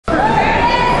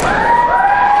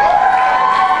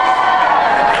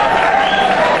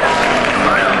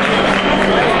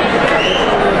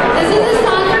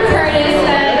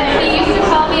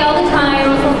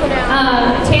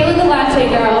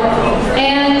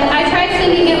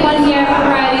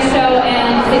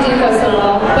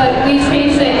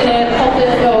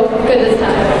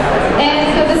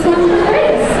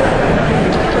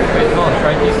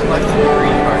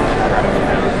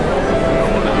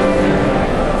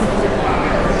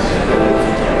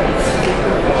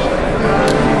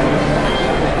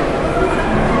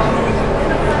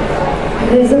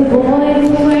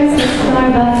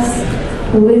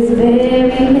who is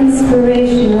very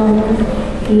inspirational.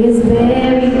 He is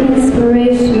very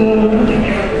inspirational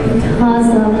because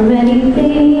of many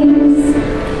things.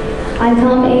 I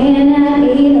come in at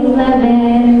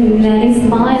 8:11 and he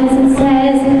smiles and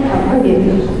says, "How are you?"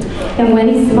 And when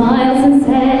he smiles and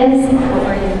says, "How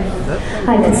are you?"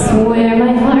 I could swear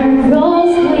my heart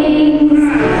grows wings.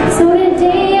 So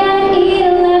today at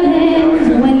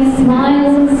 8:11, when he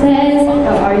smiles and says,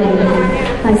 "How are you?"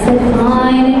 I said,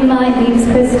 "Fine, and my name's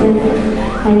Kristen."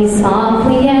 And he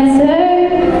softly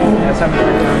answered, and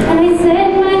I said,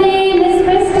 "My name is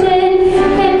Kristen,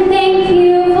 and thank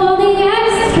you for the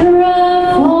extra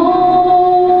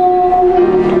phone."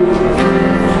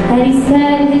 And he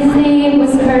said his name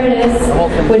was Curtis,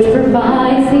 which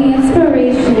provides the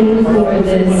inspiration for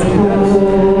this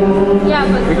home. Yeah,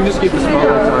 but we can just keep the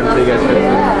spotlights on so you guys can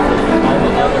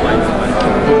all the lights on.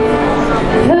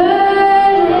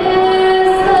 Curtis,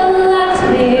 the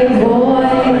latte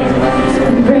boy,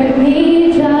 bring me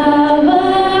Java,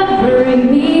 bring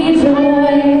me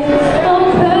joy. Oh,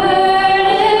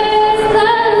 Curtis, the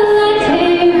latte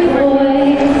boy,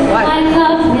 I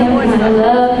love him, I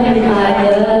love him, I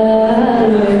love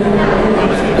him.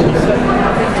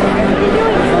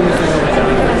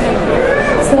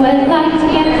 So I'd like to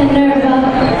get the nerve up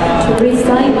to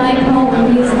recite my poem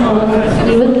musical.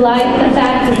 You would like the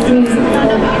fact it's musical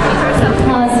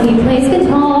because he plays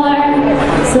guitar.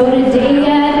 So today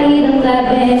at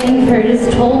 8:11, Curtis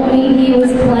told me he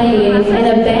was playing in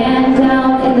a band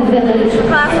down in the village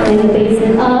in the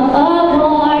basement of a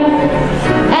bar.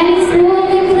 And he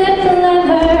slowly flipped the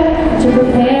lever to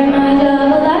prepare my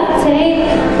double latte.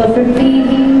 But for me,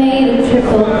 he made a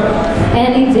triple, and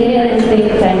he didn't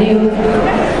think I knew.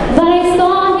 But I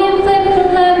saw him flip the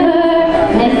lever,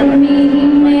 and for me he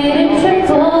made it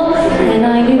triple, and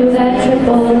I knew that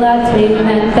triple latte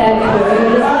meant that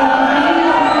Curtis loved me.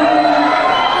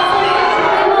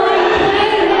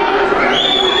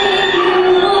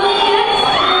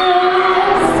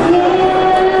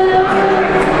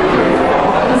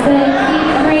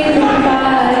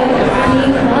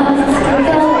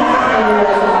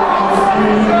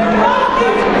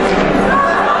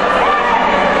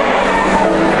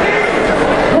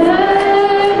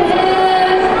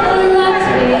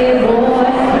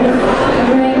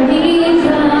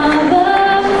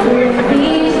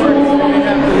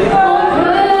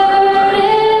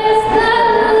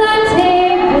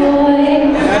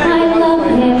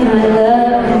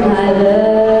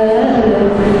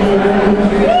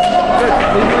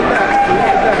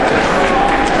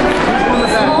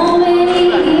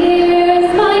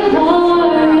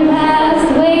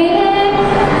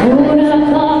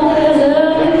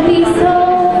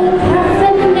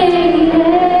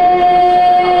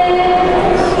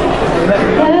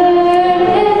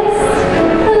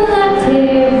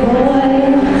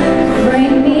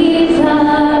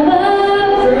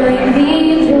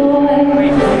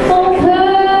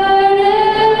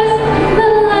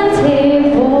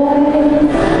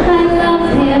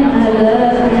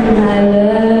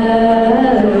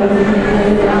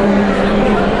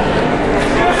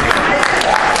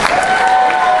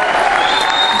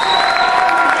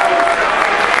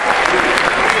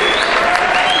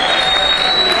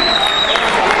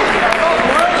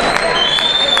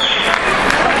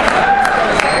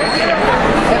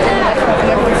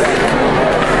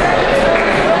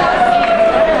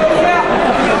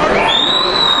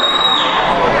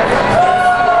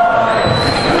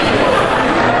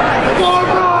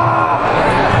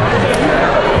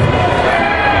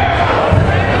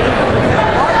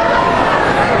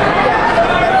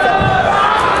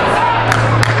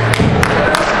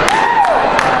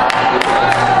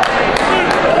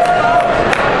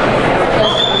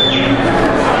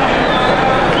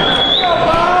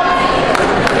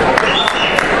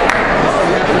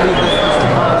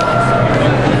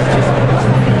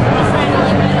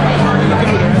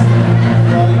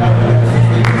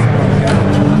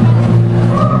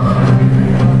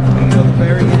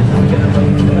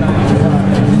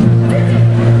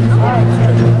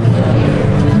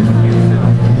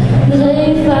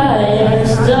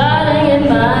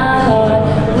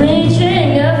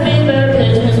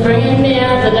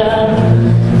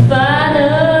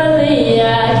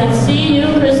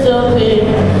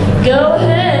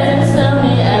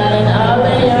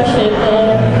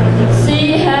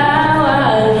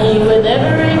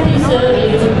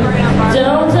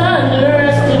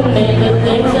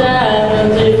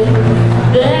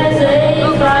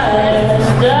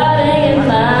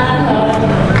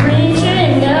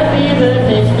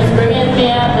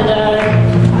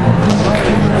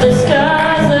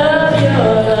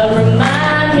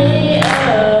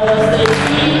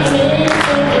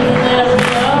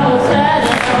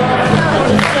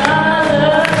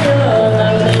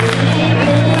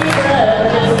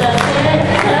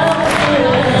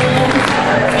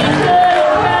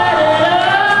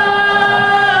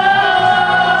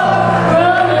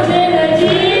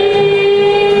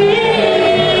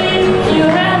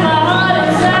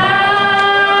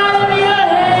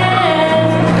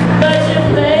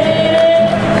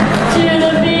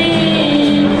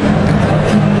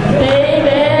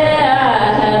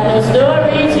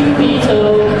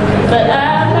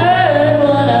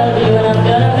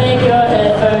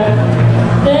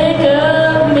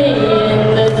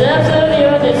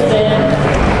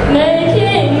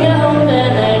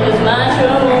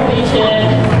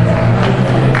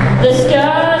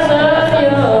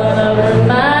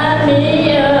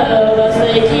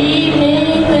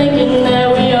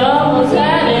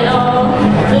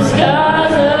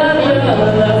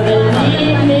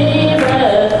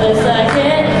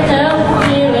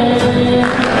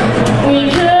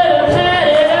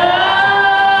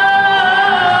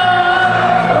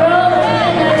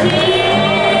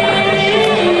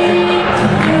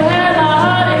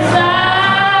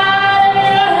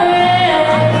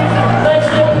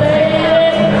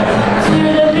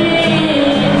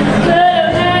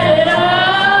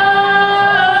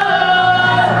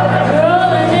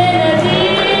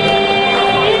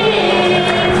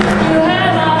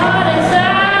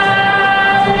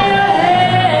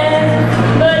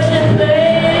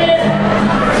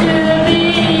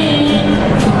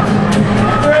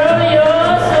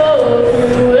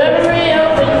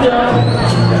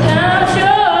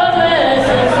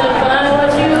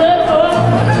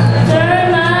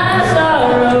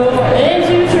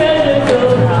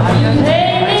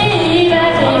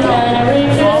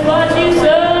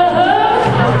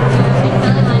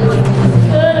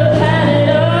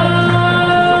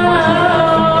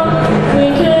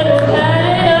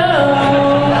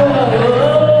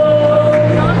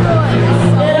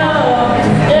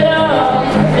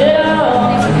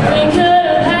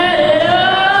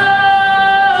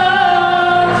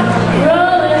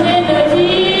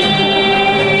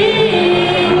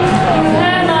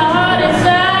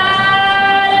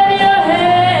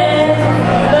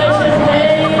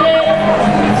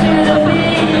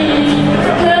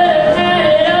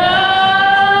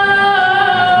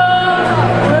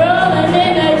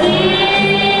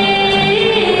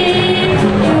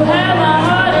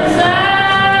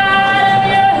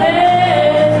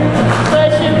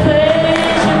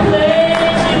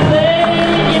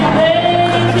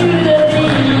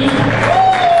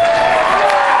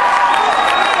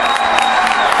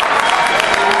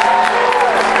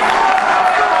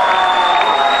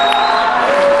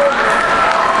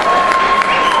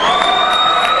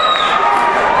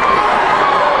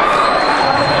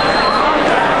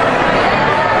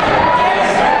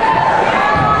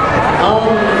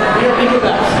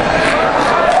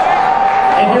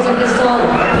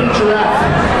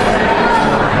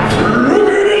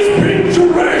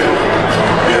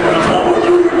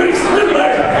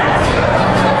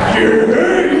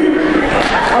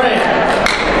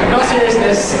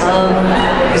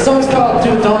 The song's called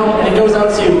Do Dawn, and it goes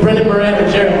out to Brendan Moran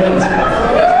and Jared Wins.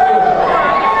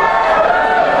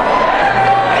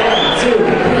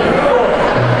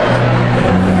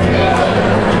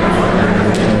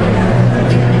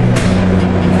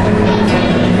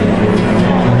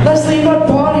 Let's leave our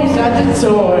bodies at the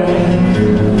door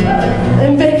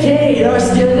and vacate our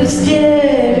skin to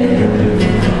skin.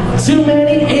 Too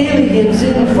many aliens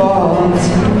involved.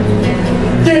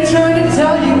 They're trying to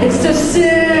tell you it's a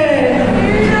sin.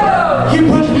 You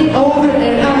push me over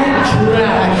and I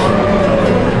crack.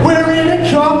 We're in a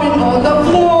coffin on the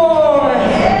floor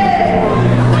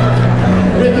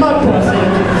with my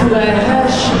buzzing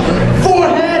flesh,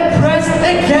 forehead pressed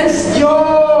against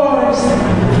yours.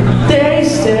 They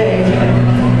say,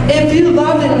 if you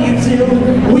love then you do.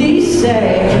 We say,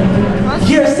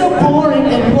 you're so boring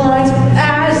and blind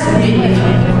as we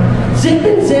dip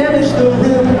and damage the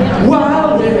room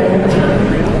while we're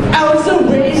out to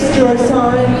waste your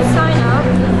time. Sign up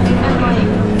and like,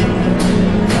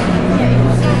 yeah, you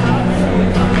sign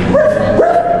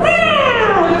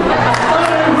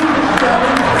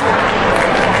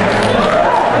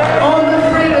I'm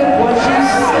afraid of what you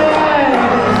said.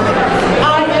 I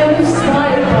am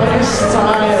inspired by your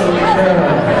style, girl.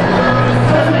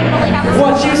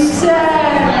 What you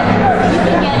said.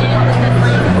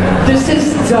 This is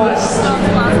dust.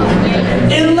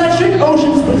 Electric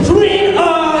oceans between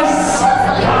us.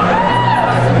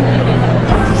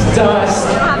 Dust.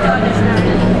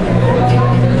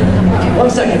 1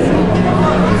 second.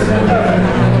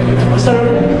 Start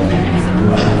over.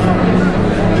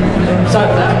 Sorry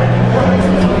for that.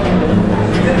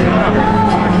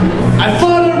 I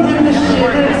fluttered with the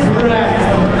shiver's breath,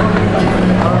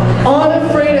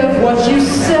 unafraid of what you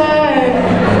said.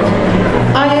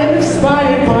 I am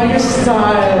inspired by your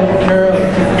style, girl.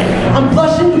 I'm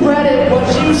blushing red at what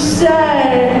you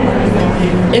said.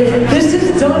 If this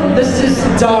is done, this is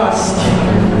dusk.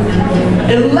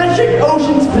 Electric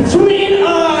oceans between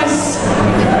us,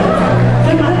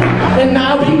 and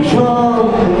I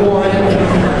become